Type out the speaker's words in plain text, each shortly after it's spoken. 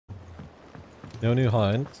No new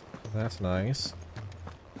hunt. That's nice.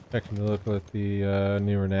 Checking to look at the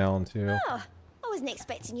new renown too. Ah, I wasn't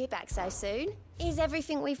expecting you back so soon. Here's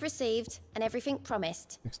everything we've received and everything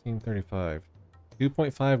promised. 1635.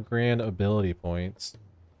 2.5 grand ability points.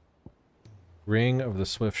 Ring of the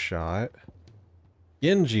Swift Shot.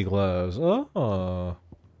 Genji gloves. Oh.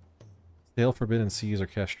 Stale Forbidden Seas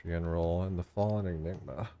Orchestrion roll and the Fallen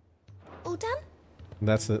Enigma. All done? And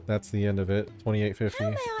that's the end of it. 2850. How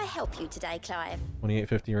may I help you today, Clive?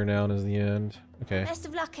 2850 renown is the end. Okay. Best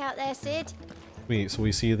of luck out there, Sid. Sweet. So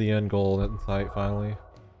we see the end goal in sight finally.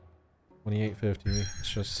 2850. It's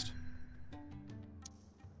just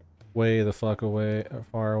way the fuck away,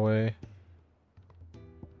 far away.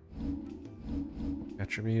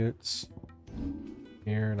 Attributes.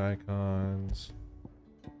 Here and icons.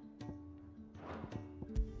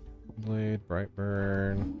 Blade,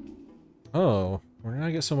 Brightburn. Oh, where did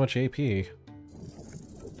I get so much AP? Go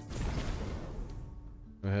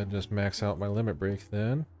ahead and just max out my limit break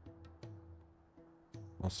then.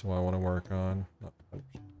 Also, I want to work on.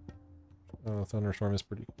 Thunderstorm is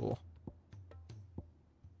pretty cool.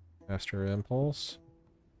 Master Impulse.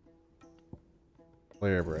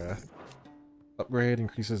 Flare Breath. Upgrade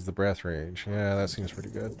increases the breath range. Yeah, that seems pretty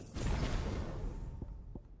good.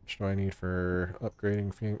 Which do I need for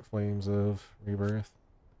upgrading Flames of Rebirth?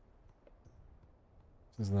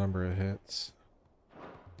 This is the number of hits.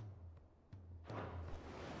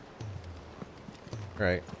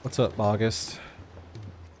 Right, what's up, August?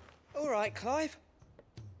 Alright, Clive.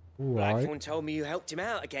 Alright. Blackthorne told me you helped him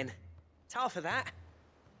out again. Tough for that.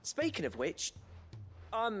 Speaking of which,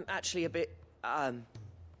 I'm actually a bit,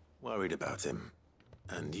 Worried about him.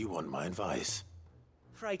 And you want my advice?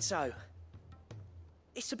 afraid so.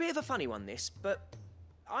 It's a bit of a funny one, this, but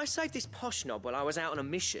I saved this posh knob while I was out on a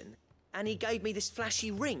mission, and he gave me this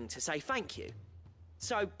flashy ring to say thank you.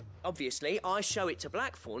 So, obviously, I show it to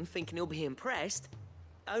Blackthorne, thinking he'll be impressed,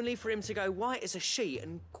 only for him to go white as a sheet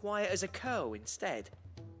and quiet as a curl instead.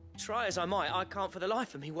 Try as I might, I can't for the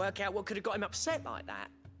life of me work out what could have got him upset like that.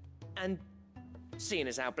 And seeing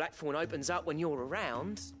as how Blackthorne opens up when you're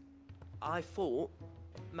around, I thought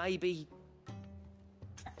maybe...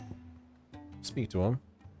 Speak to him.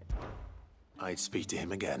 I'd speak to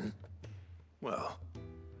him again. Well,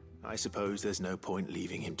 I suppose there's no point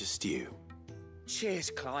leaving him to stew.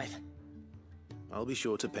 Cheers, Clive. I'll be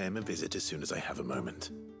sure to pay him a visit as soon as I have a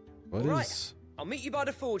moment. What Right, is... I'll meet you by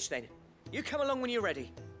the forge then. You come along when you're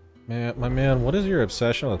ready. Man, my man, what is your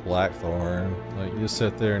obsession with Blackthorne? Like, you just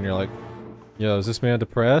sit there and you're like, yo, is this man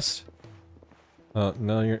depressed?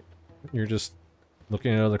 No, you're just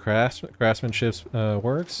looking at other craftsmanship's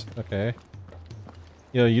works? Okay.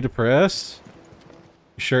 Yo, you depressed?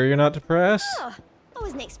 You sure you're not depressed? Oh, I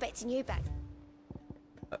wasn't expecting you back.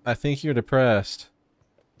 I think you're depressed.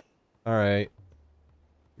 Alright.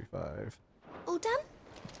 3-5. All done?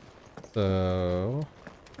 So...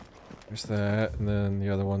 there's that, and then the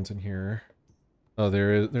other one's in here. Oh,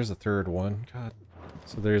 there's a third one. God.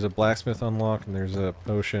 So there's a blacksmith unlock, and there's a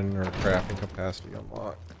potion or crafting capacity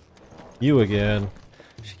unlock. You again.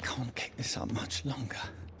 She can't keep this up much longer.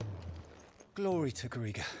 Glory to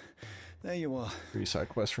Griga. There you are. 3 side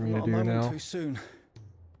quests for me to Not a do moment now. too soon.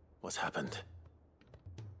 What's happened?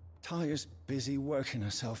 Tarja's busy working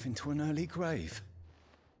herself into an early grave.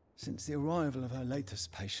 Since the arrival of her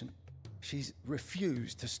latest patient, she's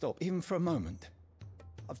refused to stop, even for a moment.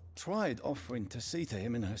 I've tried offering to see to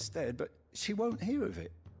him in her stead, but she won't hear of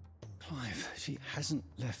it. Clive, she hasn't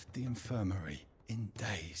left the infirmary in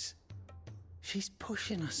days. She's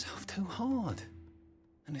pushing herself too hard.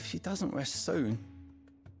 And if she doesn't rest soon,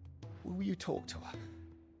 will you talk to her?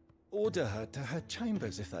 Order her to her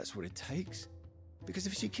chambers if that's what it takes. Because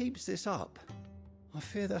if she keeps this up, I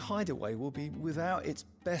fear the hideaway will be without its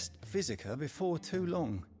best physica before too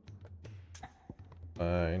long.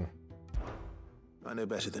 Fine. I know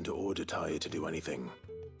better than to order Tarja to do anything.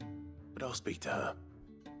 But I'll speak to her.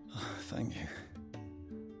 Oh, thank you.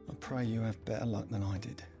 I pray you have better luck than I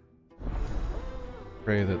did.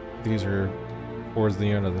 Pray that these are towards the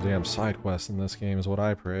end of the damn side quest in this game is what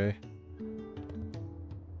I pray.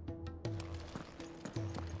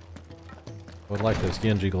 I would like those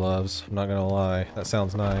Genji gloves, I'm not gonna lie. That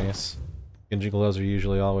sounds nice. Genji gloves are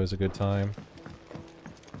usually always a good time.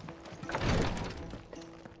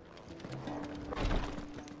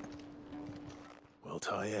 Well,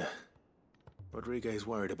 Tarja, Rodriguez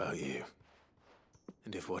worried about you.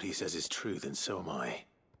 And if what he says is true, then so am I.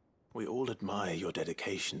 We all admire your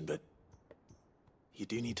dedication, but you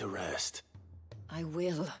do need to rest. I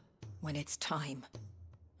will, when it's time.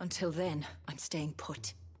 Until then, I'm staying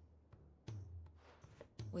put.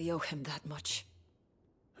 We owe him that much.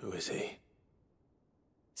 Who is he?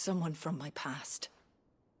 Someone from my past.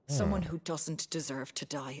 Someone who doesn't deserve to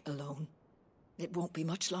die alone. It won't be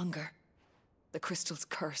much longer. The crystal's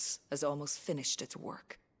curse has almost finished its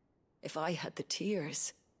work. If I had the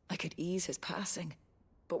tears, I could ease his passing.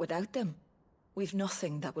 But without them, we've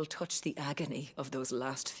nothing that will touch the agony of those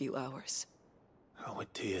last few hours. How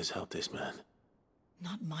would tears help this man?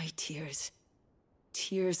 Not my tears.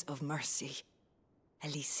 Tears of mercy.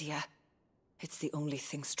 Alicia. It's the only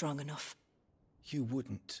thing strong enough. You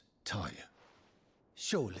wouldn't, Tarja.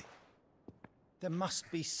 Surely. There must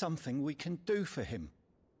be something we can do for him.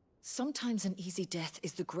 Sometimes an easy death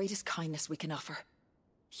is the greatest kindness we can offer.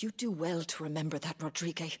 You do well to remember that,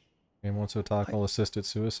 Rodrigue. And wants to tackle assisted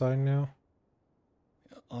suicide now?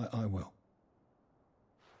 I will.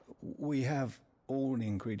 We have all the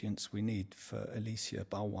ingredients we need for Alicia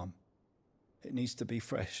Balwam. It needs to be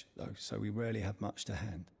fresh, though, so we rarely have much to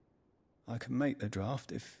hand. I can make the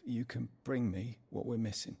draft if you can bring me what we're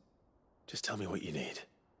missing. Just tell me what you need.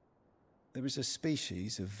 There is a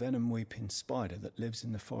species of venom-weeping spider that lives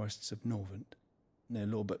in the forests of Norvent, near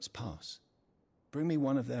Lorbert's Pass. Bring me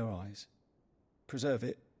one of their eyes. Preserve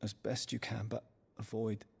it as best you can, but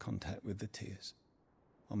avoid contact with the tears.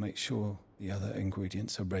 I'll make sure the other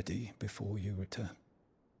ingredients are ready before you return.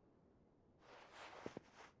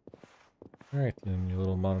 Alright then, you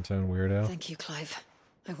little monotone weirdo. Thank you, Clive.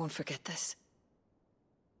 I won't forget this.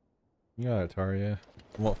 You got it, Tarja.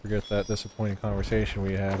 I won't forget that disappointing conversation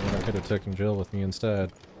we had when I could have taken Jill with me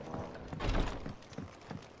instead.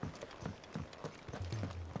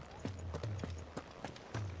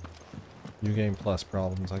 New Game Plus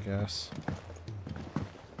problems, I guess.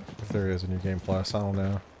 If there is a New Game Plus, I don't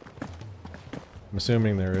know. I'm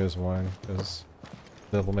assuming there is one, because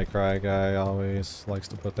Devil May Cry guy always likes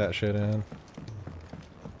to put that shit in.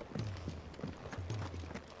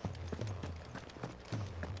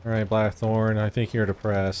 Alright, Blackthorne, I think you're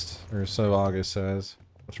depressed, or so August says.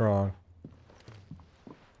 What's wrong?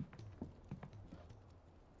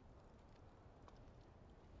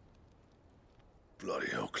 Bloody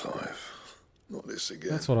hell, Clive. Not this again.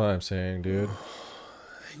 That's what I'm saying, dude.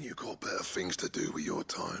 Ain't you got better things to do with your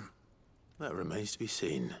time? That remains to be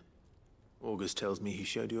seen. August tells me he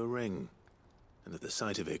showed you a ring, and that the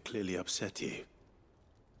sight of it clearly upset you.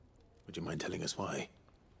 Would you mind telling us why?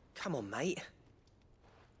 Come on, mate.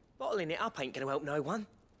 Bottling it up ain't gonna help no one.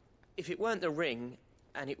 If it weren't the ring,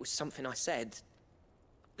 and it was something I said,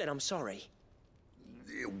 then I'm sorry.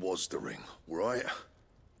 It was the ring, right?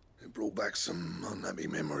 It brought back some unhappy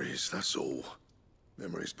memories, that's all.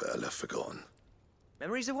 Memories better left forgotten.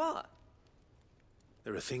 Memories of what?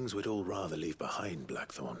 There are things we'd all rather leave behind,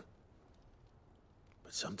 Blackthorne.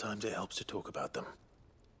 But sometimes it helps to talk about them.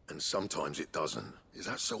 And sometimes it doesn't. Is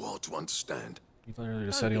that so hard to understand? He literally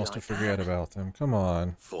just Don't said he be wants to like forget that. about them. Come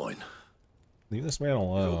on. Fine. Leave this man I'll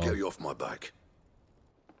alone. get you off my back.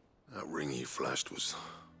 That ring you flashed was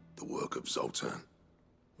the work of Zoltan.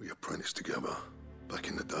 We apprenticed together, back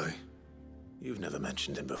in the day. You've never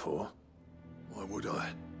mentioned him before. Why would I?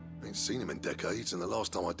 Ain't seen him in decades, and the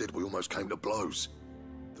last time I did, we almost came to blows.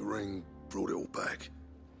 The ring brought it all back.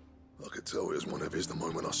 I could tell it was one of his the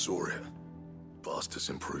moment I saw it. Bastard's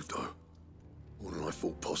improved, though. More than I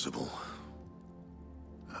thought possible.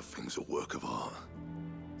 That thing's a work of art.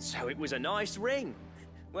 So it was a nice ring.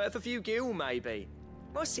 Worth a few gil, maybe.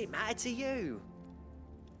 What's it matter to you?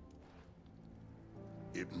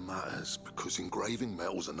 It matters because engraving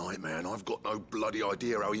metal's a nightmare, and I've got no bloody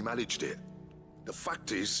idea how he managed it. The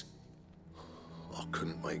fact is, I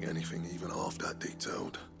couldn't make anything even half that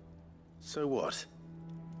detailed. So what?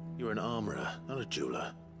 You're an armorer, not a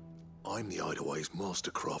jeweler. I'm the Idaway's master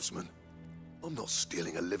craftsman. I'm not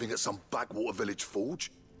stealing a living at some backwater village forge.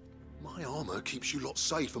 My armor keeps you lot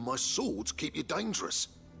safe, and my swords keep you dangerous.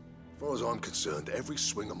 As far as I'm concerned, every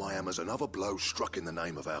swing of my hammer's another blow struck in the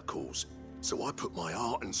name of our cause. So I put my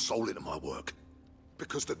heart and soul into my work.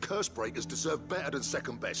 Because the curse breakers deserve better than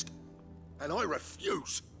second best. And I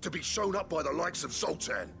refuse to be shown up by the likes of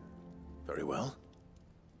Zoltan. Very well.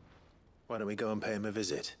 Why don't we go and pay him a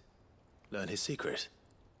visit? Learn his secret.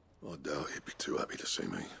 I doubt he'd be too happy to see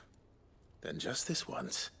me. Then just this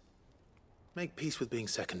once. Make peace with being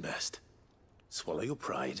second best. Swallow your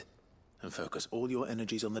pride, and focus all your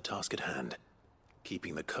energies on the task at hand.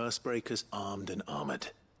 Keeping the curse breakers armed and armored.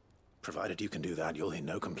 Provided you can do that, you'll hear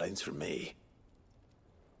no complaints from me.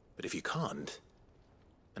 But if you can't,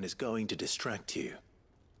 and it's going to distract you,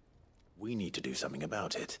 we need to do something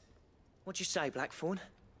about it. What'd you say, Blackthorne?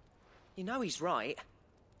 You know he's right.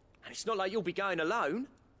 And it's not like you'll be going alone.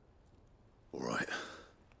 All right.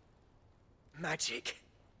 Magic.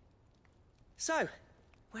 So,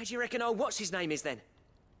 where do you reckon old what's-his-name is then?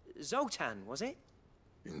 Zoltan, was it?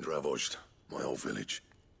 In Dravozd, my old village.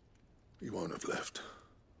 He won't have left.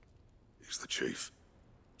 He's the chief.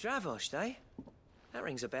 Dravozd, eh? That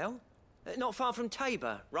rings a bell. Not far from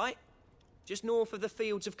Tabor, right? Just north of the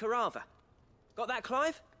fields of Carava. Got that,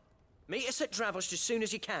 Clive? Meet us at Dravozd as soon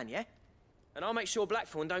as you can, yeah? And I'll make sure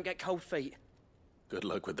Blackthorne don't get cold feet. Good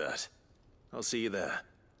luck with that. I'll see you there.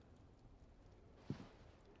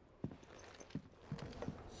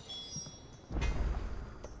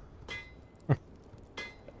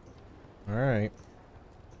 Alright.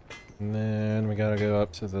 And then we gotta go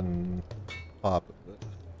up to the top of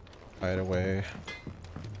the hideaway.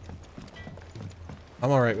 I'm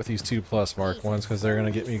alright with these 2+ mark ones because they're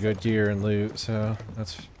gonna get me good gear and loot, so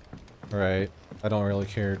that's alright. I don't really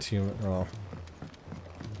care too much. Well,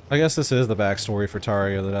 I guess this is the backstory for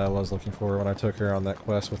Tarja that I was looking for when I took her on that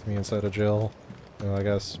quest with me inside of Jill. So I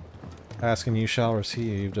guess asking you shall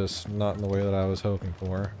receive, just not in the way that I was hoping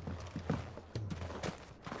for.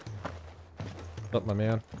 Up, my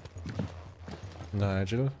man.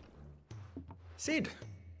 Nigel. Cid,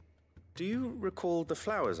 do you recall the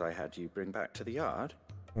flowers I had you bring back to the yard?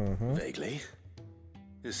 Mm-hmm. Vaguely.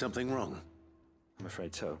 Is something wrong? I'm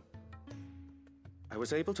afraid so. I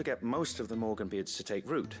was able to get most of the Morganbeards to take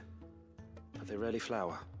root, but they rarely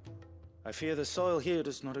flower. I fear the soil here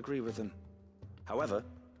does not agree with them. However,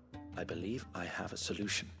 I believe I have a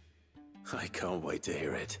solution. I can't wait to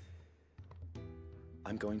hear it.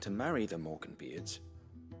 I'm going to marry the Morganbeards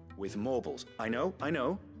with Morbols. I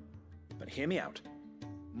know, but hear me out.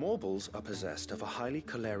 Morbols are possessed of a highly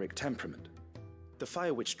choleric temperament. The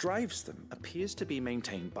fire which drives them appears to be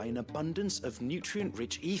maintained by an abundance of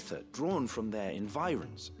nutrient-rich ether drawn from their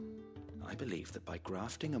environs. I believe that by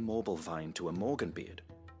grafting a Morbol vine to a Morganbeard,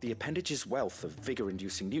 the appendage's wealth of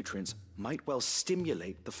vigor-inducing nutrients might well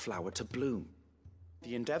stimulate the flower to bloom.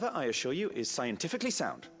 The endeavor, I assure you, is scientifically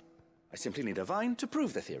sound. I simply need a vine to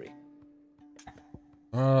prove the theory.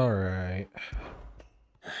 Alright.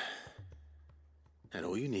 And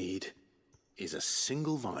all you need is a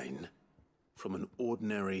single vine from an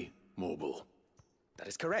ordinary Morbol. That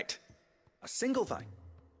is correct. A single vine.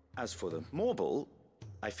 As for the Morbol,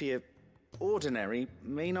 I fear ordinary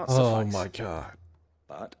may not suffice. Oh my god.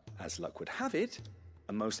 But, as luck would have it,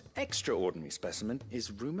 a most extraordinary specimen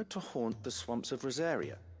is rumored to haunt the swamps of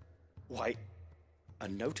Rosaria. Why, a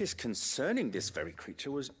notice concerning this very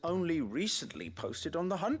creature was only recently posted on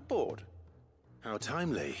the hunt board. How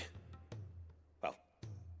timely. Well,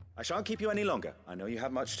 I shan't keep you any longer. I know you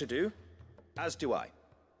have much to do, as do I.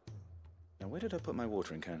 Now, where did I put my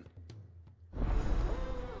watering can?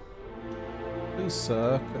 Please,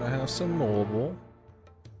 can I have some Morbol?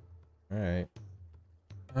 Alright.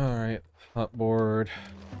 Alright, hunt board.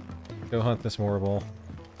 Go hunt this Morbol.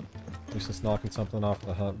 At least it's knocking something off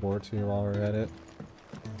the hunt board too while we're at it.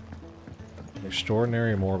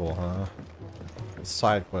 Extraordinary Morbol, huh? It's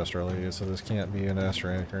side quest related, so this can't be an S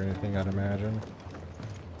rank or anything, I'd imagine.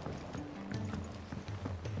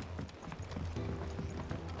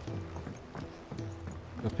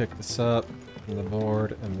 Go pick this up from the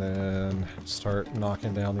board and then start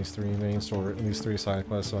knocking down these three side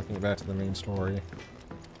quests so I can get back to the main story.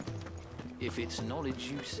 If it's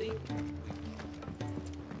knowledge you seek.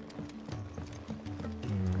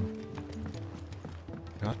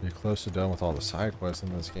 Got to be close to done with all the side quests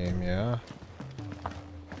in this game, yeah.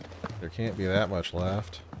 There can't be that much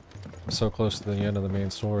left. I'm so close to the end of the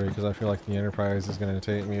main story because I feel like the Enterprise is going to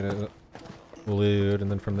take me to Lude,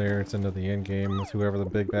 and then from there it's into the end game with whoever the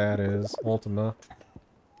big bad is, Ultima.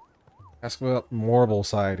 Ask about Morbol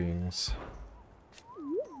sightings.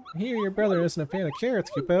 I hear your brother isn't a fan of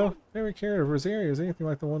carrots, Cupo. If every carrot of Rosaria is anything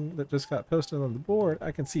like the one that just got posted on the board,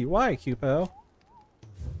 I can see why, Cupo.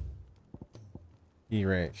 E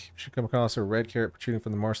rank. You should come across a red carrot protruding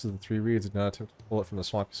from the marshes of the Three Reeds and not attempt to pull it from the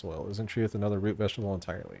swampy soil. It is in truth another root vegetable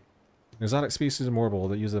entirely. An exotic species of Morbol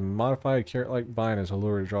that uses a modified carrot-like vine as a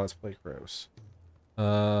lure to draw its flake gross.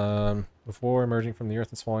 Before emerging from the earth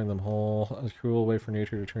and swallowing them whole, a cruel way for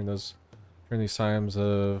nature to turn these times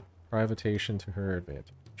of privatation to her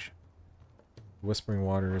advantage. Whispering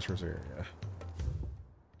Waters, Rosaria.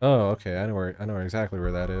 Oh, okay. I know exactly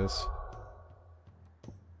where that is.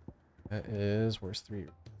 That is, where's 3?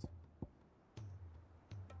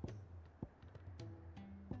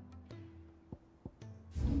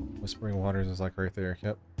 Whispering Waters is like right there.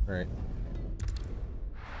 Yep. Alright.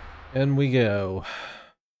 And we go.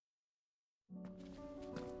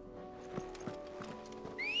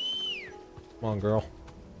 Come on, girl.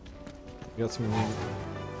 We got some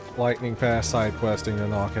lightning fast side questing to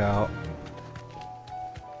knock out.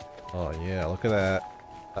 Oh yeah, look at that.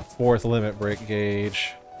 That 4th limit break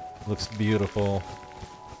gauge. Looks beautiful.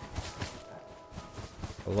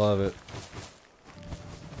 I love it.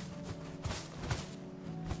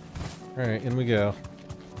 Alright, in we go.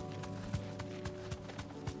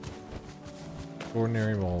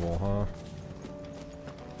 Ordinary Morbol, huh?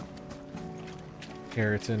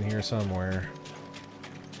 Carrot's in here somewhere.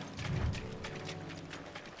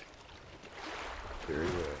 There he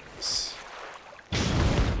is.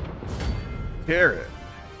 Carrot!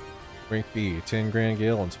 Rank B, 10 grand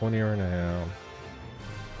gil and 20 renown.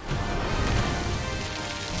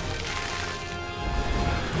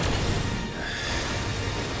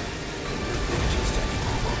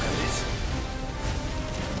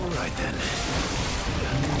 Alright then.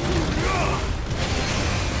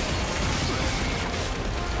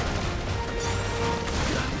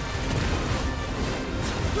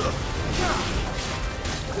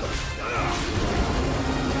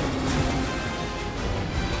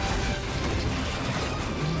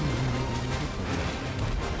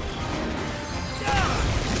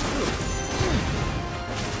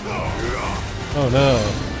 Oh no,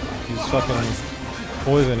 he's fucking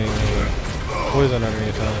poisoning me. Poison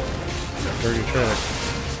underneath him. Dirty trick.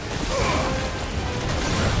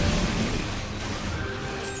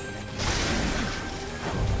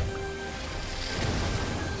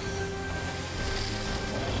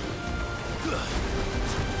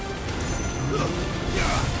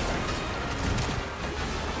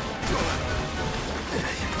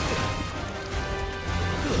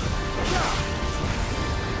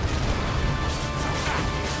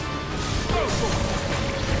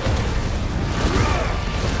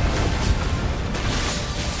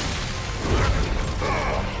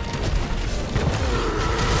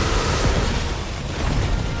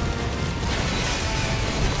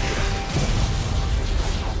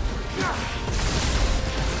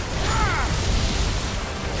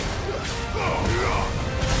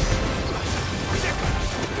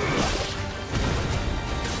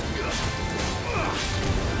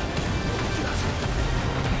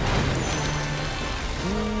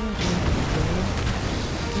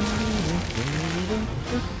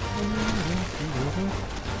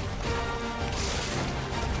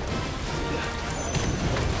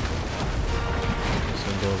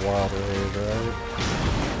 Wild rage, right?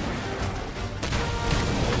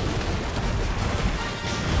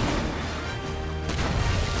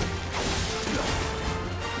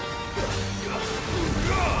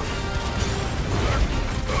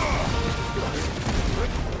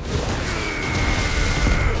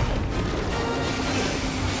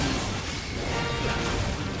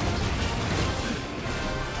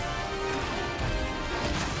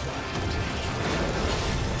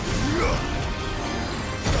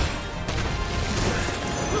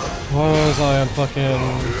 Why was I on fucking...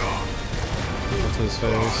 What's his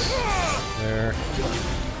face? There.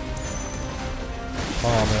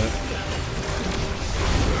 Bomb it.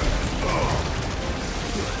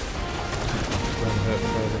 One hit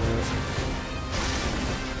before the hit.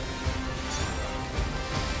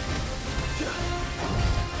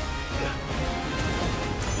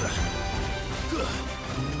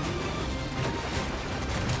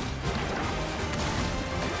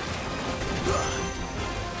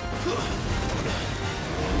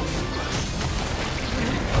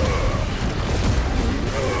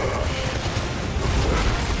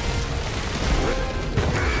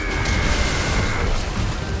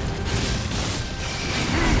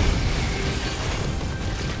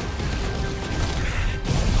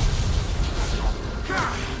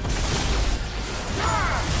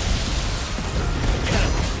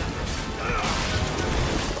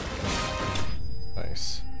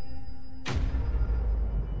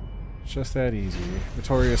 Just that easy.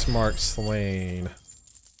 Notorious Mark slain.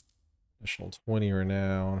 Additional 20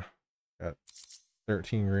 renown. Got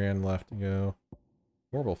 13 grand left to go.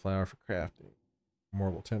 Morbol flower for crafting.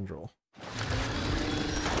 Morbol tendril.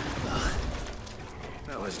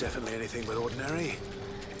 That was definitely anything but ordinary.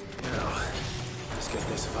 Now, let's get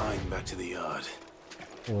this vine back to the yard.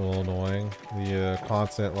 A little annoying. The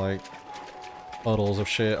constant, like, puddles of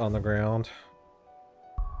shit on the ground.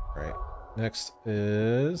 Right. Next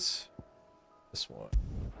is this one.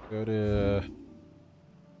 Go to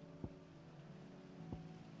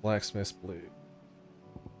Blacksmith's Blue.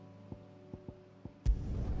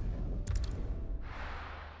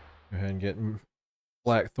 Go ahead and get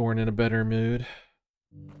Blackthorne in a better mood.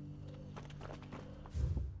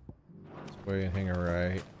 This way and hang a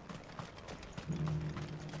right.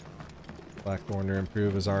 Blackthorne to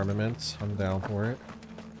improve his armaments. I'm down for it.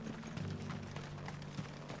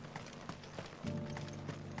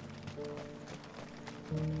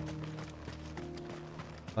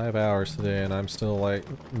 5 hours today and I'm still like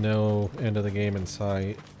no end of the game in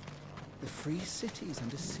sight. The free cities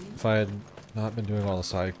and a sea. If I had not been doing all the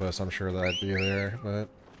side quests, I'm sure that I'd be there, but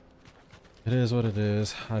it is what it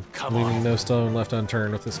is. I'm leaving no stone left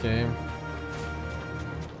unturned with this game.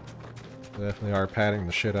 Definitely are padding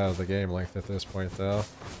the shit out of the game length at this point, though.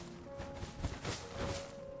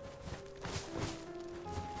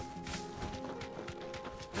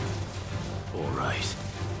 Alright.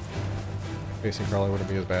 Pacing probably wouldn't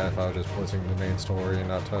be as bad if I was just blitzing the main story and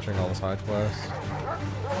not touching all the side quests.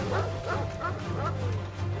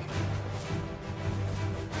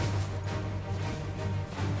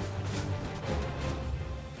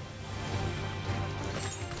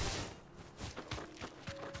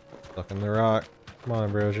 Stuck in the rock. Come on,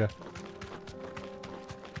 Ambrosia.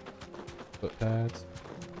 Foot pads.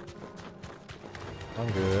 I'm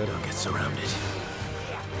good. Don't get surrounded.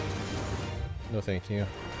 No thank you.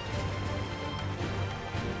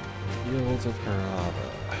 Fields of Carava.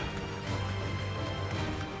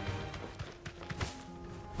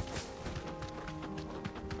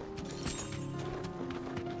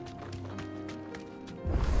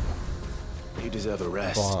 You deserve a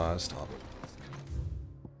rest. Dravozd.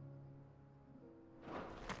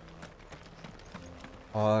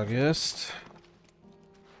 August.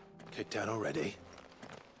 Kicked out already?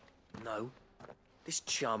 No. This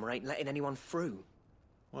charmer ain't letting anyone through.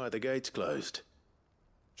 Why are the gates closed?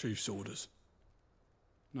 Chief's orders.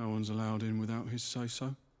 No one's allowed in without his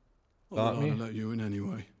say-so. Got me? I'd let you in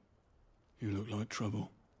anyway. You look like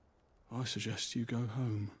trouble. I suggest you go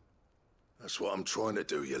home. That's what I'm trying to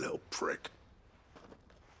do, you little prick.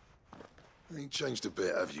 Ain't changed a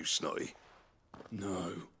bit, have you, Snotty?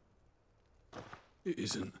 No. It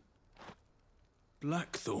isn't.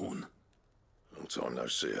 Blackthorne. Long time no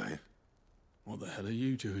see, eh? What the hell are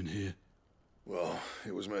you doing here? Well,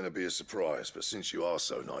 it was meant to be a surprise, but since you asked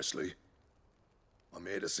so nicely, I'm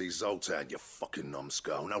here to see Zoltan, you fucking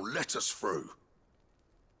numbskull. Now let us through.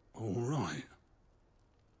 All right.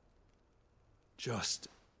 Just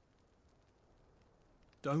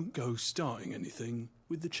don't go starting anything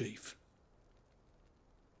with the chief.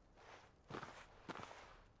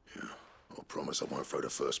 Yeah, I promise I won't throw the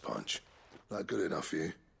first punch. That good enough for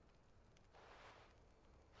you?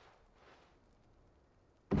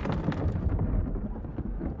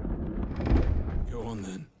 Go on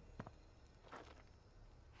then.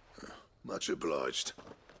 Much obliged.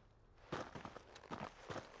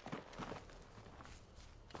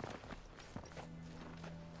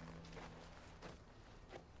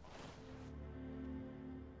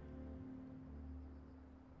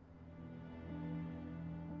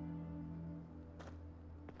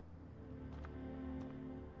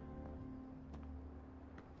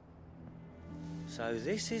 So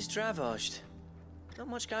this is Dravozd. Not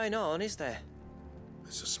much going on, is there?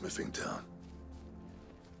 It's a smithing town.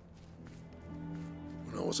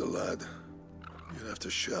 When I was a lad, you'd have to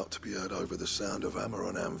shout to be heard over the sound of hammer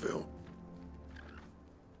on anvil.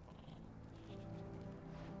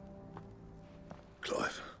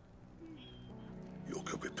 Clive, you're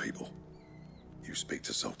good with people. You speak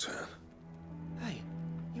to Zoltan. Hey,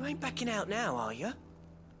 you ain't backing out now, are you?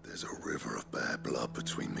 There's a river of bad blood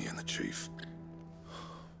between me and the chief.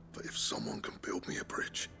 But if someone can build me a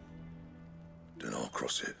bridge, then I'll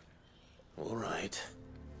cross it. All right.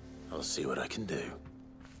 I'll see what I can do.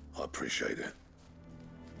 I appreciate it.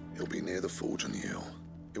 He'll be near the forge on the hill.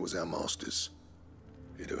 It was our master's.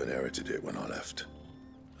 He'd have inherited it when I left.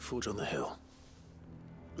 Forge on the hill.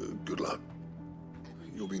 Good luck.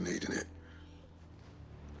 You'll be needing it.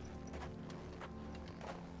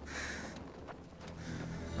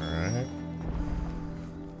 Alright.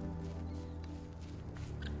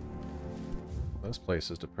 This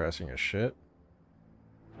place is depressing as shit.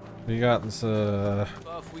 We got this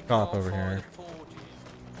cop over here.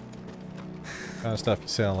 What kind of stuff you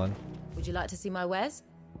selling? Would you like to see my wares?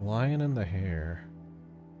 Lion in the hair.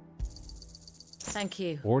 Thank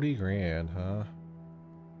you. 40 grand, huh?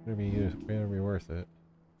 Better be worth it.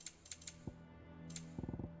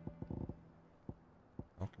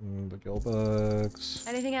 Welcome the gill bugs.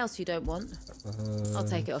 Anything else you don't want? I'll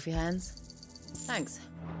take it off your hands. Thanks.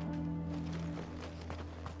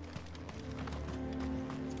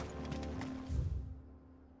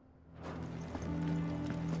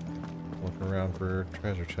 Look around for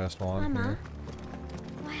treasure chest while I'm Mama, here.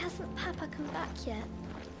 why hasn't Papa come back yet?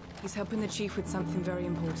 He's helping the chief with something very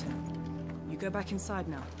important. You go back inside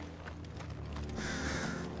now.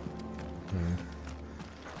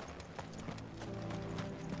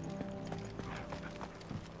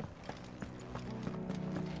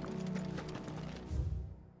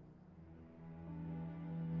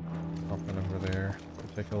 Something over there.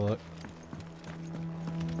 Take a look.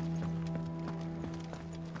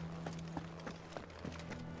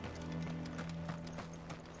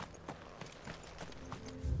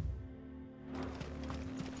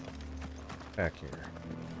 back here?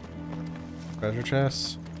 Treasure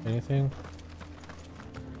chests? Anything?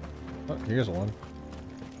 Oh, here's one.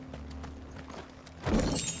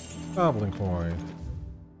 Goblin coin.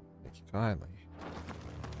 Thank you kindly.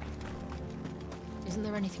 Isn't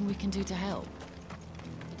there anything we can do to help?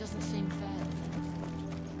 It doesn't seem fair.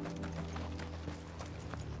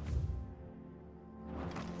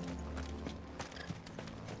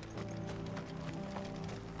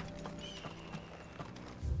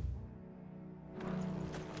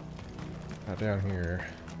 Down here.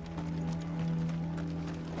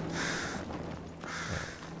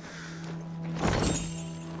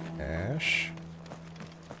 Ash.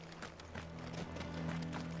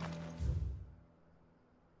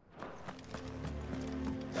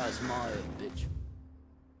 That's my bitch.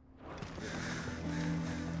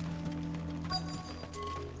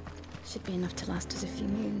 Should be enough to last us a few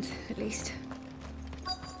moons, at least.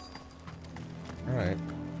 Alright.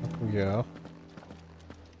 Up we go.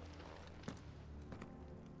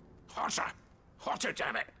 Hotter! Hotter,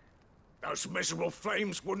 damn it! Those miserable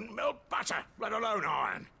flames wouldn't melt butter, let alone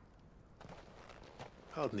iron.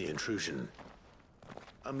 Pardon the intrusion.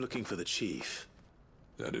 I'm looking for the chief.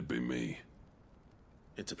 That'd be me.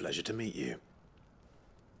 It's a pleasure to meet you.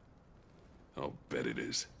 I'll bet it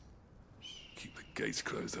is. Keep the gates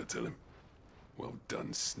closed, I tell him. Well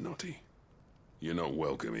done, Snotty. You're not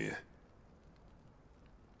welcome here.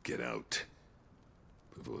 Get out.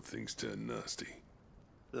 Before things turn nasty.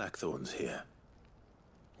 Blackthorne's here.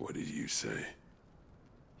 What did you say?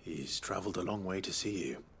 He's traveled a long way to see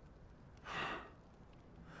you.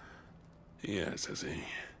 Yes, has he?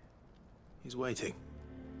 He's waiting.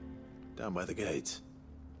 Down by the gates.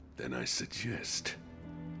 Then I suggest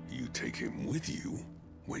you take him with you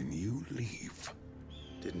when you leave.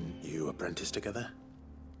 Didn't you apprentice together?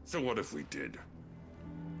 So what if we did?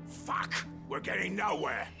 Fuck! We're getting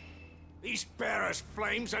nowhere! These bearers'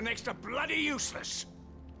 flames are next to bloody useless!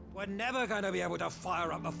 We're never going to be able to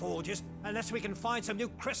fire up the forges unless we can find some new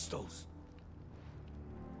crystals.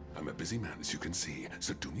 I'm a busy man, as you can see,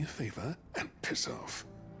 so do me a favor and piss off.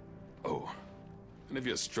 Oh, and if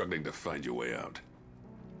you're struggling to find your way out,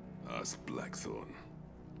 ask Blackthorne.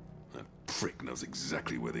 That prick knows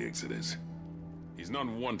exactly where the exit is. He's not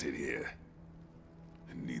wanted here,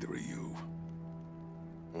 and neither are you.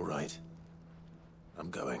 All right. I'm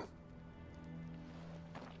going.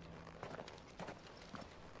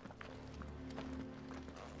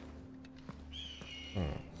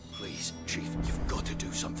 Please, Chief, you've got to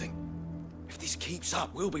do something. If this keeps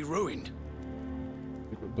up, we'll be ruined.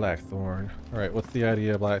 Blackthorne. Alright, what's the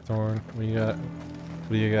idea, Blackthorne? What do you got?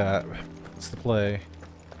 What do you got? What's the play?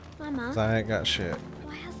 Mama. 'Cause I ain't got shit.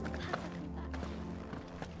 Why hasn't Papa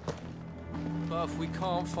come back? But if we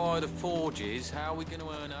can't fire the forges, how are we going to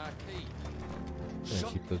earn our keep?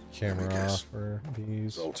 Gonna keep the camera off for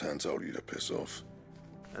these. Zoltan told you to piss off.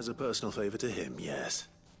 As a personal favor to him, yes.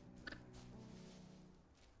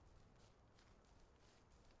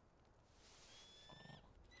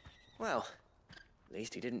 Well, at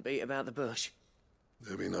least he didn't beat about the bush.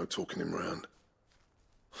 There'll be no talking him round.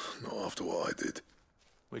 Not after what I did.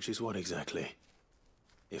 Which is what exactly?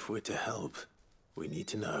 If we're to help, we need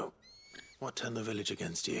to know. What turned the village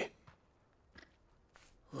against you?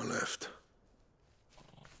 I left.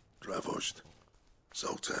 Dravozd.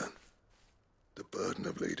 Zoltan. The burden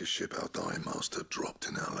of leadership our dying master dropped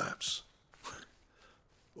in our laps.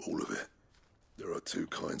 All of it. There are two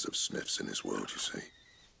kinds of smiths in this world, you see.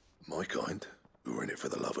 My kind, who are in it for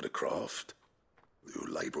the love of the craft, who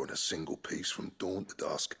labour on a single piece from dawn to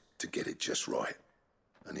dusk to get it just right.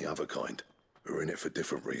 And the other kind, who are in it for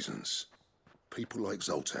different reasons. People like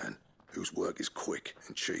Zoltan, whose work is quick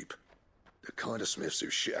and cheap. The kind of smiths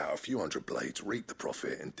who shit out a few hundred blades, reap the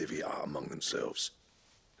profit, and divvy it out among themselves.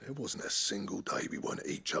 There wasn't a single day we weren't at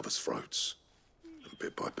each other's throats. And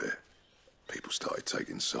bit by bit, people started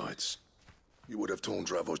taking sides. You would have torn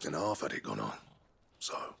Dravozd in half had it gone on.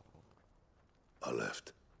 So, I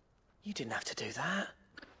left. You didn't have to do that.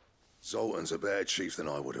 Zoltan's a better chief than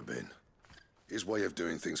I would have been. His way of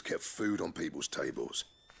doing things kept food on people's tables.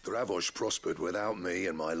 Dravozd prospered without me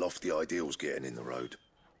and my lofty ideals getting in the road.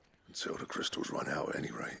 Until the crystals run out at any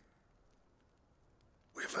rate.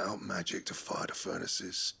 Without magic to fire the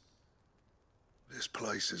furnaces, this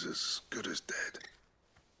place is as good as dead.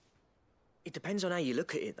 It depends on how you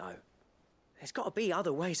look at it, though. There's got to be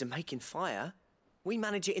other ways of making fire. We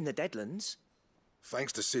manage it in the Deadlands.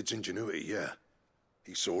 Thanks to Sid's ingenuity, yeah.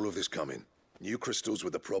 He saw all of this coming. Knew crystals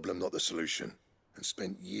were the problem, not the solution. And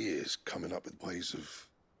spent years coming up with ways of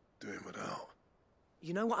doing without.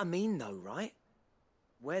 You know what I mean, though, right?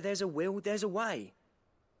 Where there's a will, there's a way.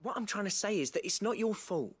 What I'm trying to say is that it's not your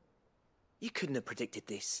fault. You couldn't have predicted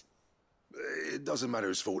this. It doesn't matter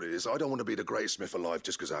whose fault it is. I don't want to be the greatest smith alive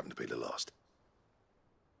just because I happen to be the last.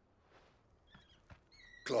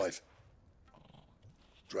 Clive.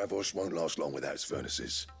 Dravozd won't last long without its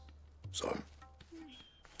furnaces. So,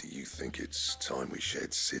 do you think it's time we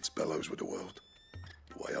shared Sid's bellows with the world?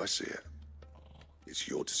 The way I see it, it's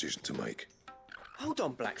your decision to make. Hold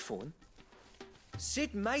on, Blackthorne.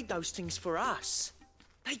 Sid made those things for us.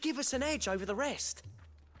 They give us an edge over the rest.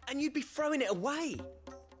 And you'd be throwing it away.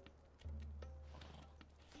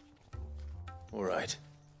 All right.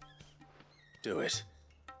 Do it.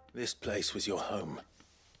 This place was your home.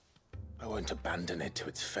 I won't abandon it to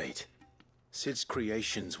its fate. Sid's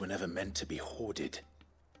creations were never meant to be hoarded.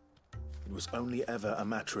 It was only ever a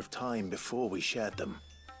matter of time before we shared them.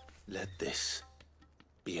 Let this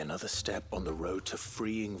be another step on the road to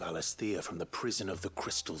freeing Valisthea from the prison of the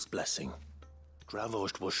Crystal's blessing.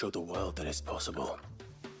 Dravozd will show the world that it's possible.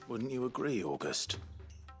 Wouldn't you agree, August?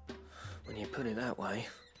 When you put it that way,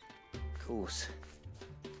 of course.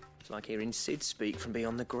 It's like hearing Sid speak from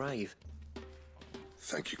beyond the grave.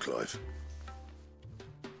 Thank you, Clive.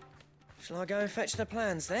 Shall I go and fetch the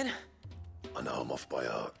plans, then? I know I'm off by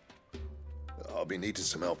heart. I'll be needing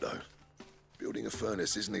some help, though. Building a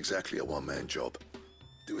furnace isn't exactly a one-man job.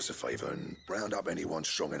 Do us a favour and round up anyone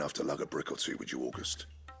strong enough to lug a brick or two with you, August.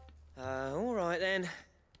 All right, then.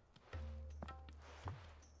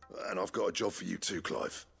 And I've got a job for you too,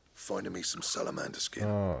 Clive. Finding me some salamander skin.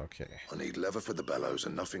 Oh, okay. I need leather for the bellows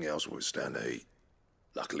and nothing else will withstand the heat.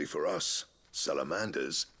 Luckily for us,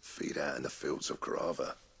 salamanders feed out in the fields of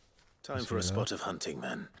Carava. Time for a spot of hunting,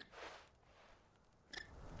 then.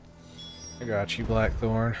 I got you,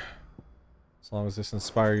 Blackthorne. As long as this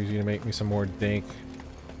inspires you to make me some more dank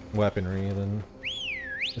weaponry, then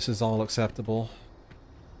this is all acceptable.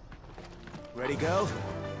 Ready, go?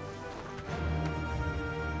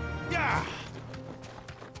 Yeah!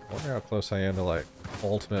 I wonder how close I am to like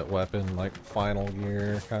ultimate weapon, like final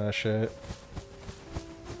gear kind of shit.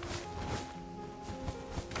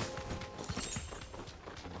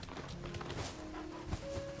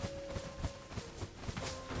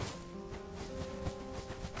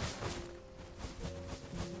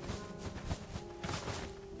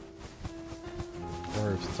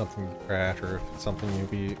 Or if it's something you crash, or if it's something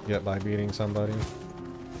you get by beating somebody.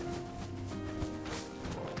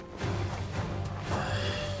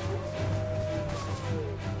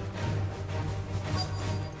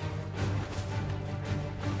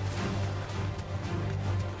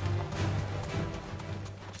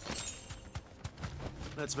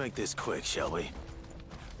 Let's make this quick, shall we?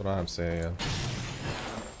 That's what I'm saying.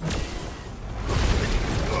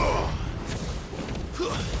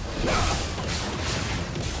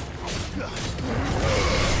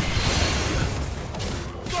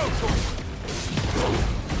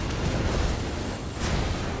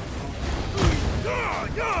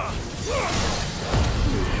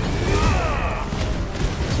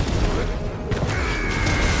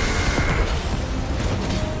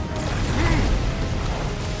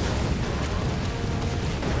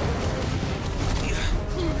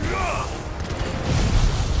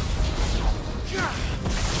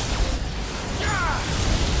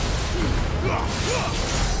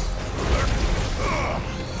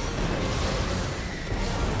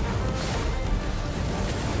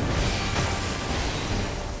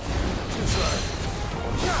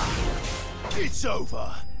 It's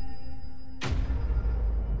over.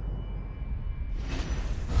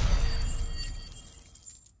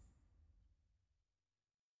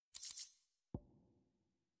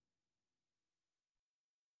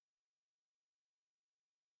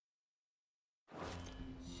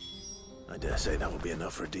 I dare say that will be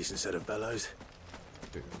enough for a decent set of bellows.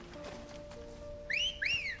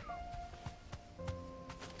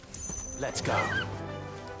 Let's go.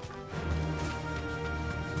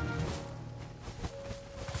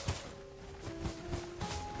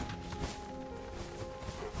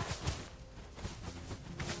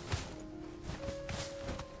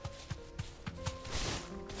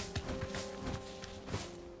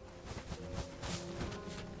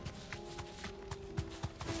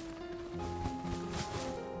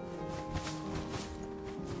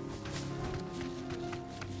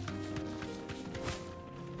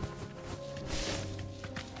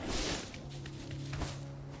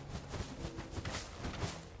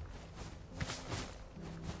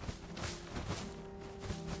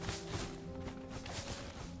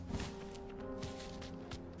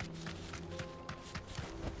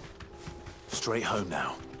 Straight home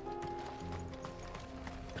now.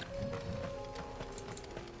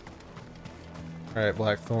 Alright,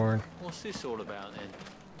 Blackthorne. What's this all about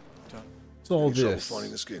then? It's all Any trouble this.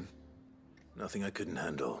 finding the skin? Nothing I couldn't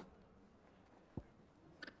handle.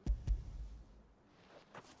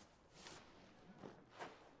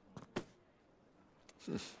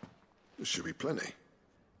 There should be plenty.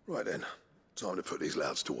 Right then, time to put these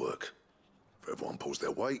louds to work. If everyone pulls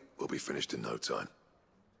their weight, we'll be finished in no time.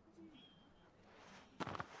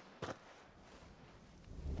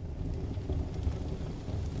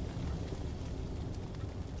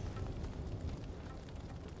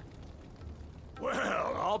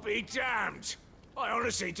 Well, I'll be damned. I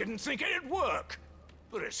honestly didn't think it'd work.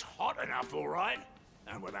 But it's hot enough, all right.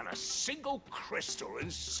 And without a single crystal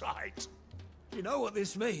in sight. You know what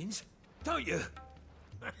this means, don't you?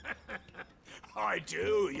 I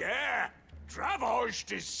do, yeah.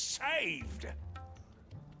 Dravozd is saved.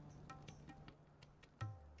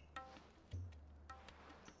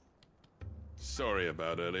 Sorry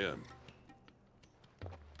about earlier.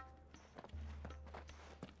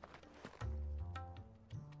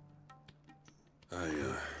 I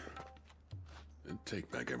take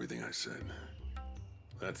back everything I said.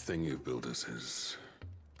 That thing you built us is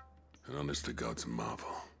an honest-to-God's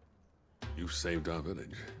marvel. You've saved our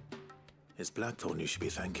village. It's Blackthorne you should be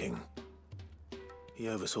thanking. He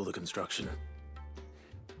oversaw the construction.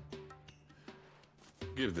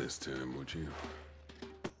 Give this to him, would you?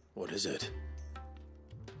 What is it?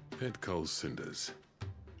 Pit coal cinders.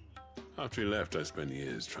 After he left, I spent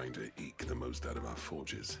years trying to eke the most out of our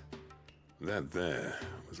forges. That there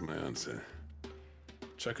was my answer.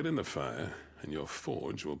 Chuck it in the fire, and your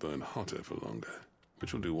forge will burn hotter for longer,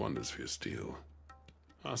 which will do wonders for your steel.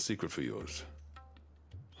 Our secret for yours.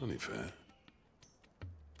 Only fair.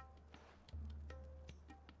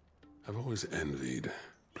 I've always envied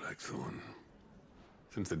Blackthorne.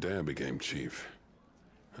 Since the day I became chief,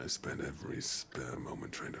 I spent every spare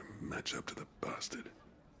moment trying to match up to the bastard.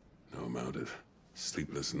 No amount of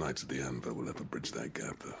sleepless nights at the anvil will ever bridge that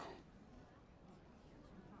gap, though.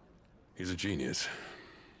 He's a genius.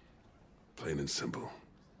 Plain and simple.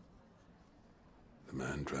 The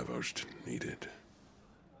man Dravozd needed.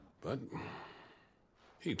 But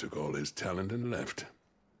he took all his talent and left.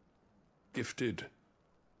 Gifted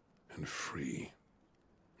and free.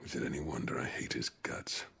 Is it any wonder I hate his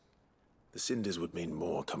guts? The cinders would mean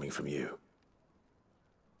more coming from you.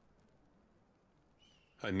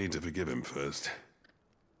 I need to forgive him first.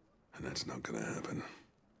 And that's not gonna happen.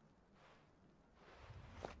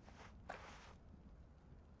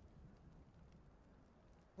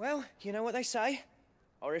 Well, you know what they say.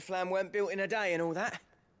 Oriflamme weren't built in a day and all that.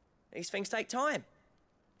 These things take time.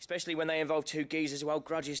 Especially when they involve two geezers who hold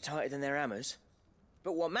grudges tighter than their hammers.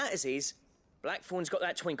 But what matters is, Blackthorne's got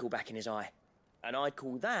that twinkle back in his eye. And I'd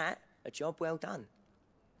call that a job well done.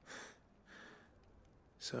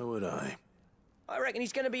 So would I. I reckon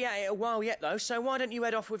he's going to be at it a while yet, though, so why don't you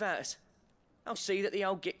head off without us? I'll see that the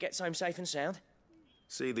old git gets home safe and sound.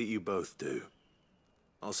 See that you both do.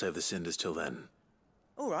 I'll save the cinders till then.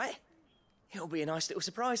 All right. It'll be a nice little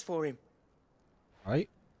surprise for him. Right?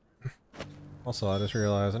 Also, I just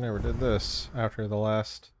realized I never did this after the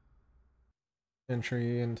last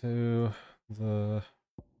entry into the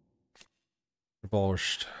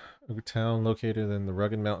Dravozd, a town located in the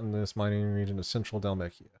rugged mountainous mining region of central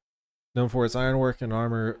Dalmatia. Known for its ironwork and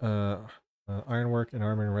armor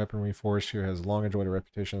and weaponry, forged here has long enjoyed a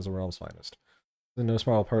reputation as the realm's finest. In no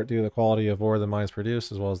small part due to the quality of ore the mines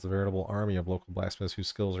produce, as well as the veritable army of local blacksmiths whose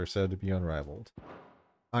skills are said to be unrivaled.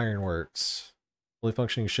 Ironworks. Fully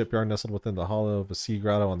functioning shipyard nestled within the hollow of a sea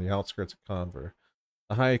grotto on the outskirts of Conver.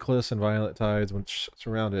 The high cliffs and violent tides which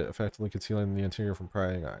surround it, effectively concealing the interior from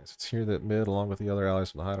prying eyes. It's here that Mid, along with the other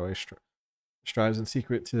allies from the hideaway, strives in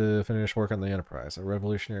secret to finish work on the Enterprise, a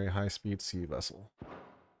revolutionary high-speed sea vessel.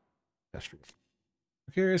 A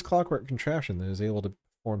curious clockwork contraption that is able to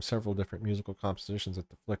perform several different musical compositions at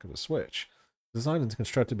the flick of a switch. Designed and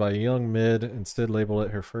constructed by a young Mid, instead labeled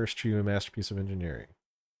it her first true masterpiece of engineering.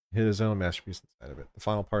 He hid his own masterpiece inside of it, the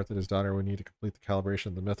final part that his daughter would need to complete the calibration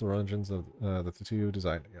of the mithril engines of, that the two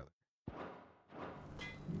designed together.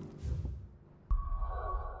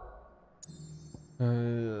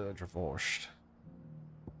 Dravozd.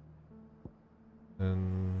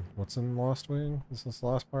 And what's in Lost Wing? Is this the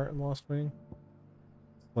last part in Lost Wing?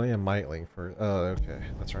 Play a Mightling for. Oh, okay,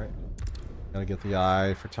 that's right. Gotta get the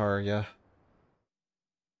eye for Tarja.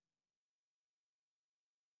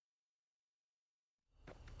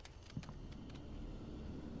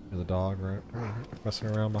 The dog right messing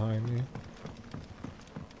around behind me.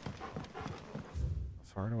 How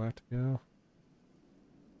far do I have to go?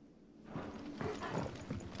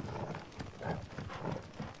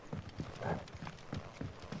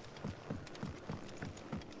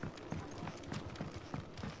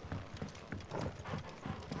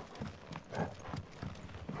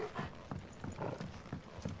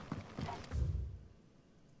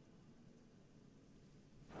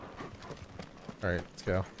 Alright, let's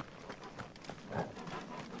go.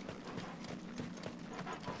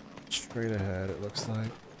 Straight ahead, it looks like.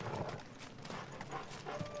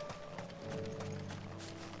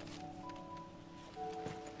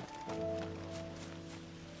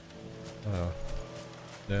 Oh.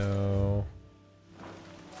 No.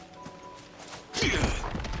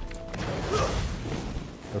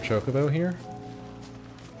 No chocobo here?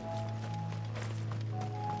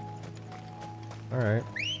 Alright.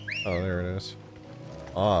 Oh, there it is.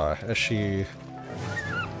 Ah, as she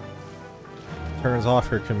turns off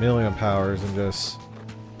her chameleon powers and just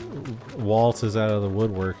waltzes out of the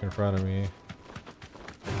woodwork in front of me.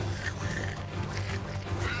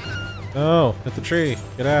 Oh, hit the tree.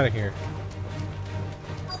 Get out of here.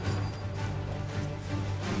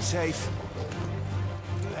 Be safe.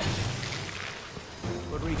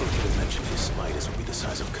 Rodrigo could have mentioned his spiders would be the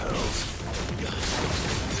size of curls.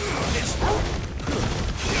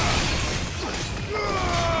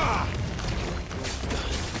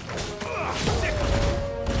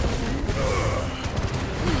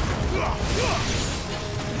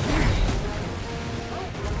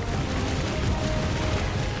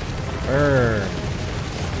 Burn.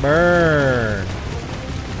 Burn.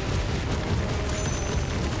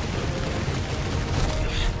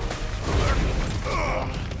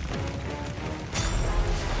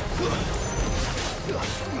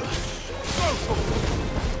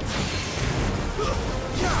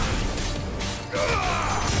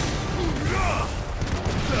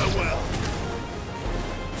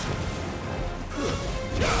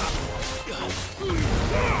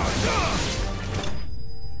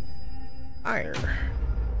 Fire.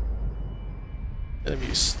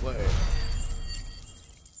 Enemy slain.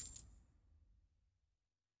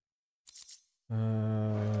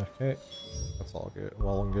 Okay. That's all good.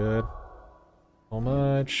 Well and good. How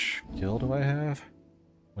much gil do I have?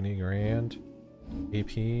 20 grand. AP.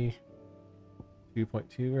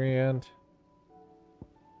 2.2 grand.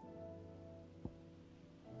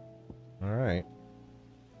 Alright.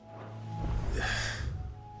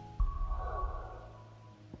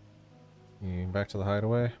 Back to the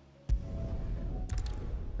hideaway.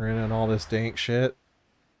 We're in all this dank shit.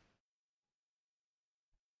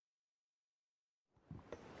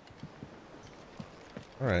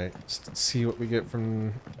 Alright, let's see what we get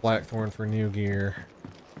from Blackthorne for new gear.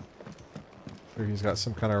 Sure, he's got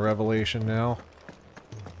some kind of revelation now.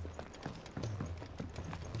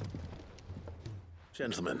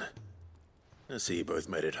 Gentlemen, I see you both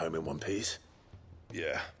made it home in one piece.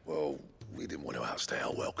 Yeah, well, we didn't want to outstay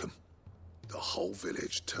our welcome. The whole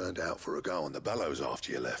village turned out for a go on the bellows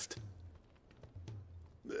after you left.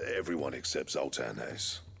 Everyone except Zoltan, that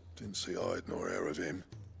is. Didn't see hide nor hair of him.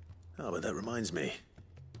 Oh, but that reminds me.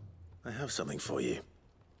 I have something for you.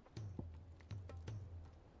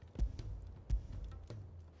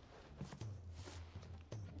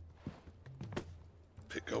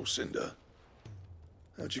 Pick old Cinder.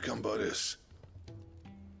 How'd you come by this?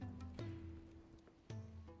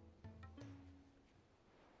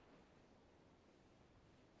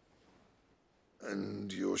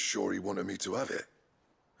 And you're sure he wanted me to have it?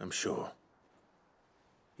 I'm sure.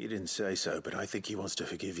 He didn't say so, but I think he wants to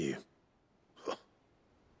forgive you. Huh.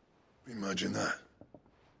 Imagine that.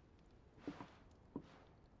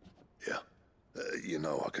 Yeah. You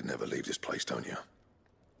know I could never leave this place, don't you?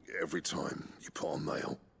 Every time you put on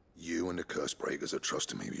mail, you and the curse breakers are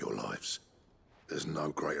trusting me with your lives. There's no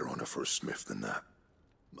greater honor for a smith than that.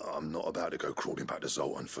 I'm not about to go crawling back to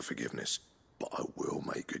Zoltan for forgiveness, but I will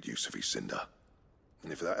make good use of his cinder.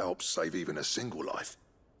 And if that helps save even a single life,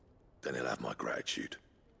 then he'll have my gratitude.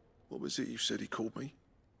 What was it you said he called me?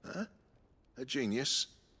 Huh? A genius?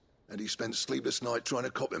 And he spent sleepless night trying to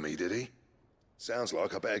copy me, did he? Sounds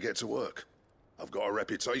like I better get to work. I've got a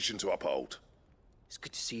reputation to uphold. It's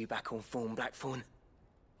good to see you back on form, Blackthorne.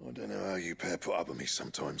 I don't know how you pair put up with me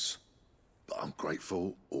sometimes, but I'm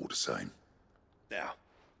grateful all the same. Now,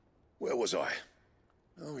 where was I?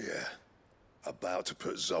 Oh yeah, about to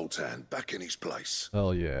put Zoltan back in his place.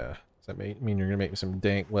 Hell yeah. Does that mean you're gonna make me some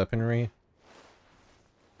dank weaponry?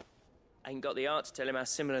 Ain't got the art to tell him how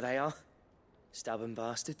similar they are. Stubborn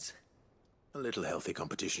bastards. A little healthy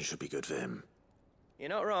competition should be good for him. You're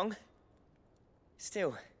not wrong.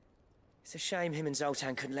 Still, it's a shame him and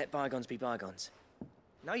Zoltan couldn't let bygones be bygones.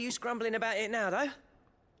 No use grumbling about it now, though.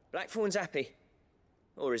 Blackthorne's happy.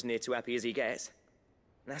 Or as near to happy as he gets.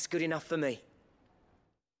 And that's good enough for me.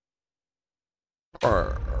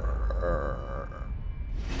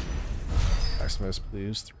 Maximus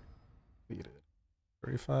Blues 3. Completed.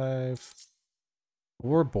 35.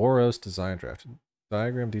 Ouroboros design drafted.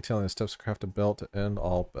 Diagram detailing the steps to craft a belt to end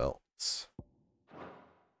all belts.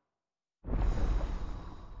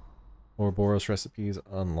 Ouroboros recipes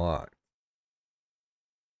unlocked.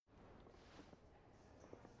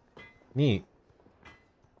 Neat.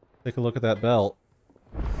 Take a look at that belt.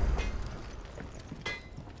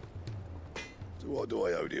 So what do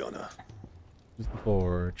I owe the honor? Use the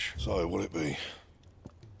forge. So will it be?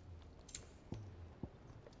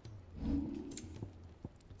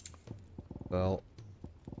 Belt.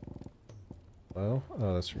 Oh,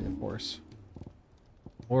 that's reinforce.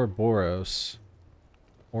 Ouroboros.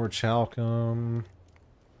 Or Chalcum.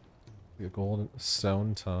 The golden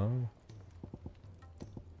stone tongue.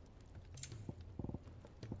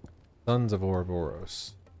 Sons of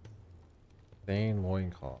Ouroboros. Thane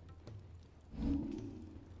loincloth.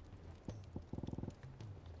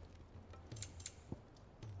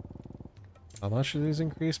 How much do these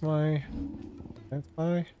increase my defense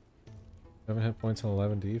by? 7 hit points and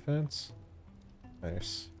 11 defense.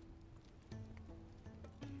 Nice.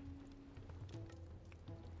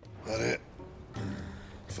 That it?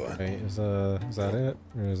 Fine. Wait, is that it?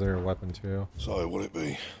 Or is there a weapon too? So will it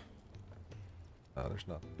be? Oh, there's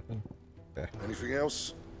nothing. Okay. Anything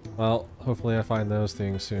else? Well, hopefully I find those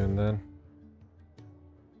things soon then.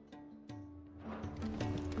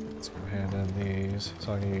 Let's go hand in these.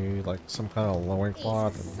 So I need like some kind of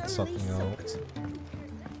loincloth and something else.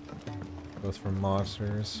 Both from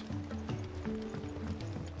monsters.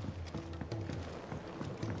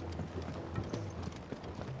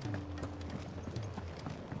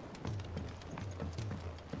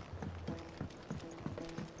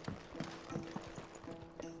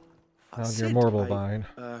 How's your Morbol vine?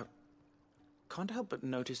 Can't help but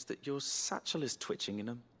notice that your satchel is twitching in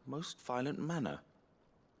a most violent manner.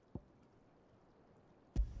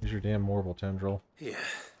 Use your damn Morbol tendril. Yeah.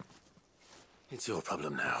 It's your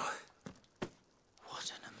problem now.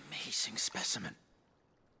 What an amazing specimen.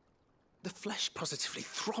 The flesh positively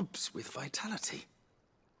throbs with vitality.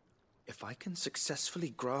 If I can successfully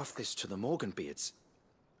graft this to the Morganbeards...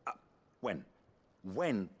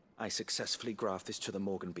 When I successfully graft this to the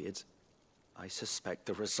Morganbeards, I suspect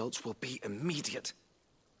the results will be immediate.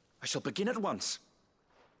 I shall begin at once.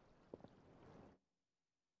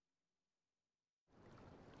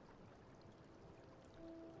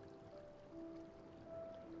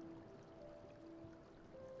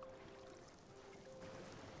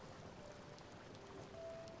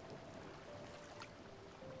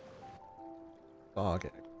 Dog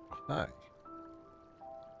egg. Hi.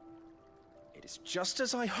 It is just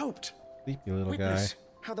as I hoped. Sleepy little Witness guy.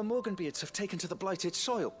 how the Morganbeards have taken to the blighted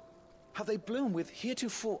soil. How they bloom with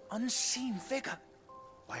heretofore unseen vigor.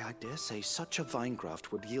 Why, I dare say such a vine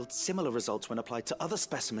graft would yield similar results when applied to other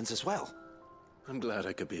specimens as well. I'm glad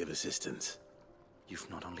I could be of assistance. You've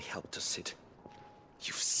not only helped us, Sid.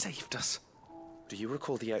 You've saved us. Do you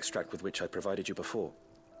recall the extract with which I provided you before?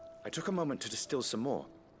 I took a moment to distill some more,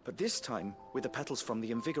 but this time with the petals from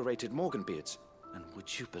the invigorated Morganbeards. And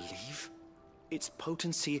would you believe? Its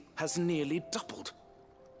potency has nearly doubled.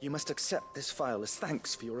 You must accept this vial as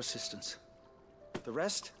thanks for your assistance. The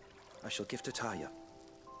rest, I shall give to Tarja.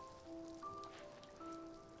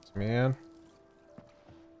 Man.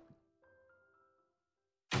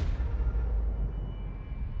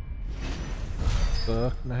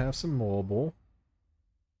 So, I'm gonna have some Morbol.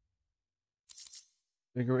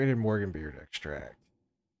 Invigorated Morganbeard extract.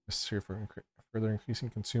 Necessary for further increasing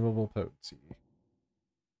consumable potency.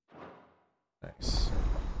 Nice.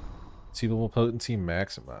 Consumable potency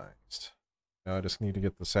maximized. Now I just need to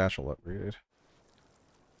get the satchel upgraded.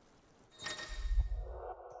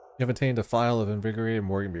 You have obtained a vial of invigorated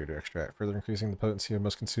Morganbeard extract, further increasing the potency of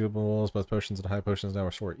most consumables. Both potions and high potions now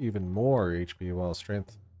restore even more HP, while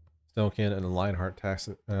strength, Stonekin, and Lionheart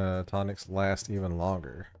tonics last even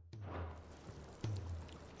longer.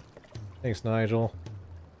 Thanks, Nigel.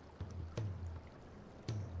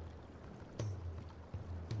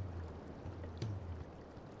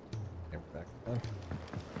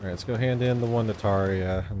 Alright, let's go hand in the one to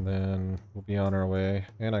Tarja, and then we'll be on our way.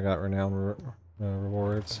 And I got renown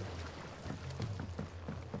rewards.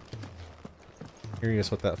 Curious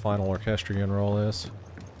what that final orchestrion roll is.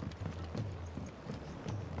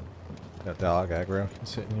 Got dog aggro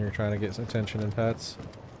sitting here trying to get some attention and pets.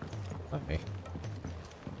 Hi.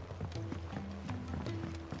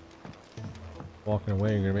 Walking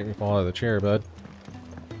away, you're gonna make me fall out of the chair, bud.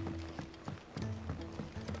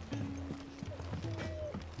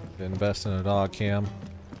 Invest in a dog cam.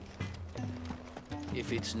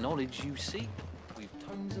 If it's knowledge you seek, we've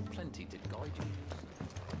tomes of plenty to guide you.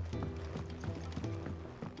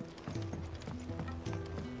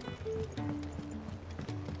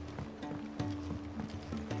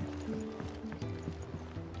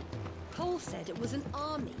 Paul said it was an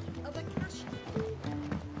army of Akasha.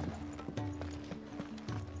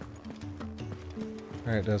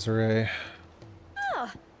 Alright, Desiree.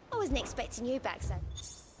 Oh, I wasn't expecting you back so.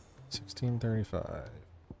 1635.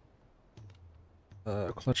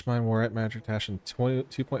 Clutch Mine Warrant Magic Dash and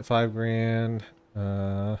 2.5 grand.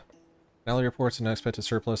 Mallory reports an unexpected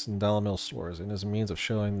surplus in Dalamil stores, and as a means of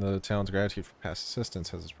showing the town's gratitude for past assistance,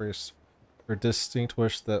 has expressed her distinct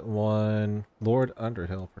wish that one Lord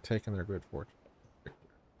Underhill partake in their good fortune.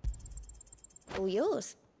 All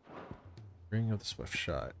yours. Ring of the Swift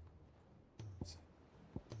Shot.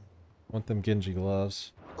 Want them Genji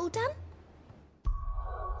gloves. All done?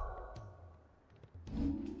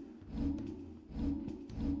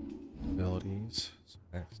 Abilities. So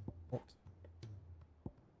next.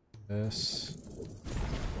 This.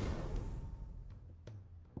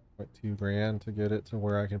 2 grand to get it to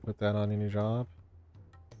where I can put that on any job.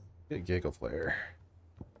 Get Giga Flare.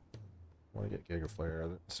 I want to get Giga Flare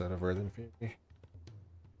instead of Earthen Fury,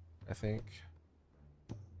 I think.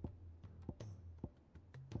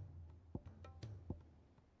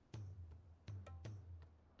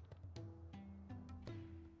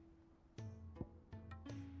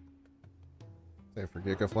 Save for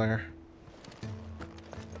Giga Flare.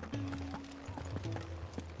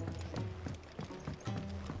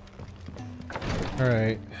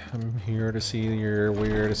 Alright, I'm here to see your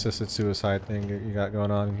weird assisted suicide thing that you got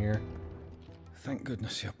going on in here. Thank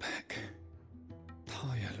goodness you're back.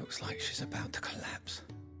 Tarja looks like she's about to collapse.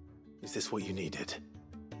 Is this what you needed?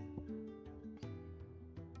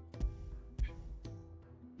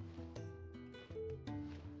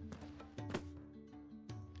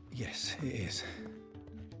 Yes, it is.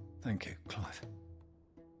 Thank you, Clive.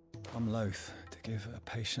 I'm loath to give a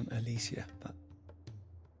patient Alicia, but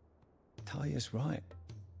Tarja's right.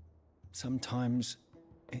 Sometimes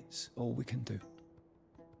it's all we can do.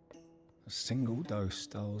 A single dose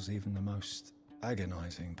dulls even the most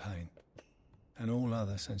agonizing pain, and all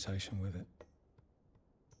other sensation with it.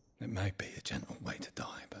 It may be a gentle way to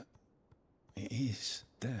die, but it is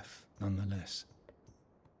death nonetheless.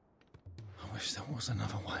 I wish there was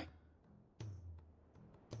another way.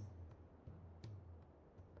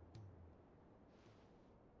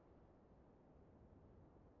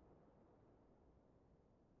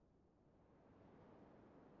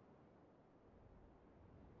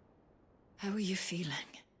 How are you feeling?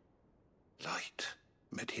 Light,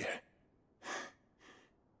 mid-here.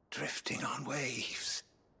 Drifting on waves.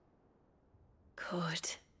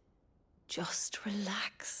 Good. Just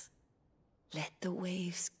relax. Let the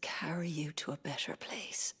waves carry you to a better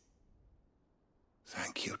place.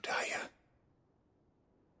 Thank you, Tarja.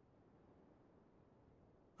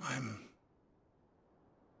 I'm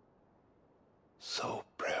so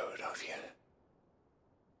proud of you.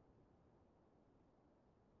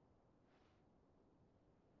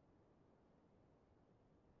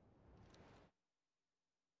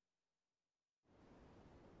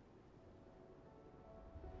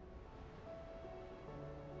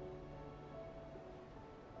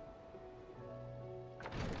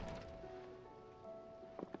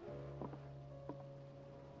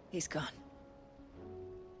 He's gone.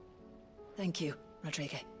 Thank you,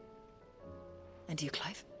 Rodrigo. And you,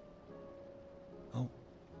 Clive? I'll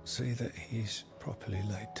see that he's properly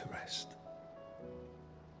laid to rest.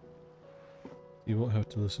 You won't have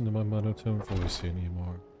to listen to my monotone voice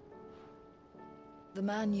anymore. The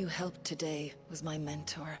man you helped today was my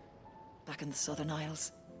mentor, back in the Southern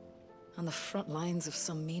Isles, on the front lines of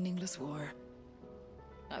some meaningless war.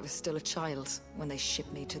 I was still a child when they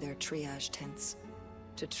shipped me to their triage tents,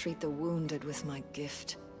 to treat the wounded with my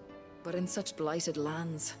gift. But in such blighted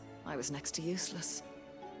lands, I was next to useless.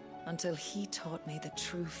 Until he taught me the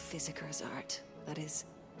true physicker's art, that is...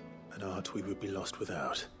 An art we would be lost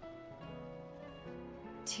without.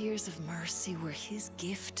 Tears of mercy were his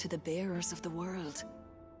gift to the bearers of the world.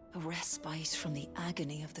 A respite from the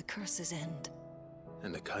agony of the curse's end.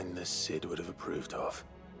 And a kindness Sid would have approved of.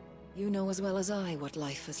 You know as well as I what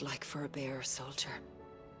life is like for a bearer soldier.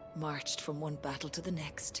 Marched from one battle to the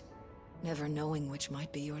next, never knowing which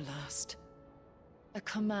might be your last. A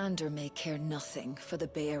commander may care nothing for the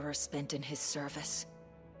bearer spent in his service,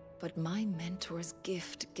 but my mentor's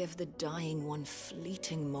gift gave the dying one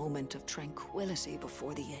fleeting moment of tranquility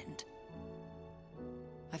before the end.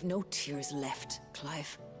 I've no tears left,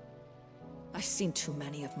 Clive. I've seen too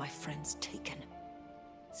many of my friends taken.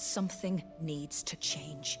 Something needs to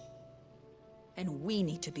change. And we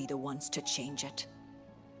need to be the ones to change it.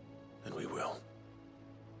 And we will.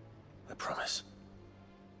 I promise.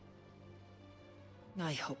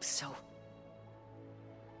 I hope so.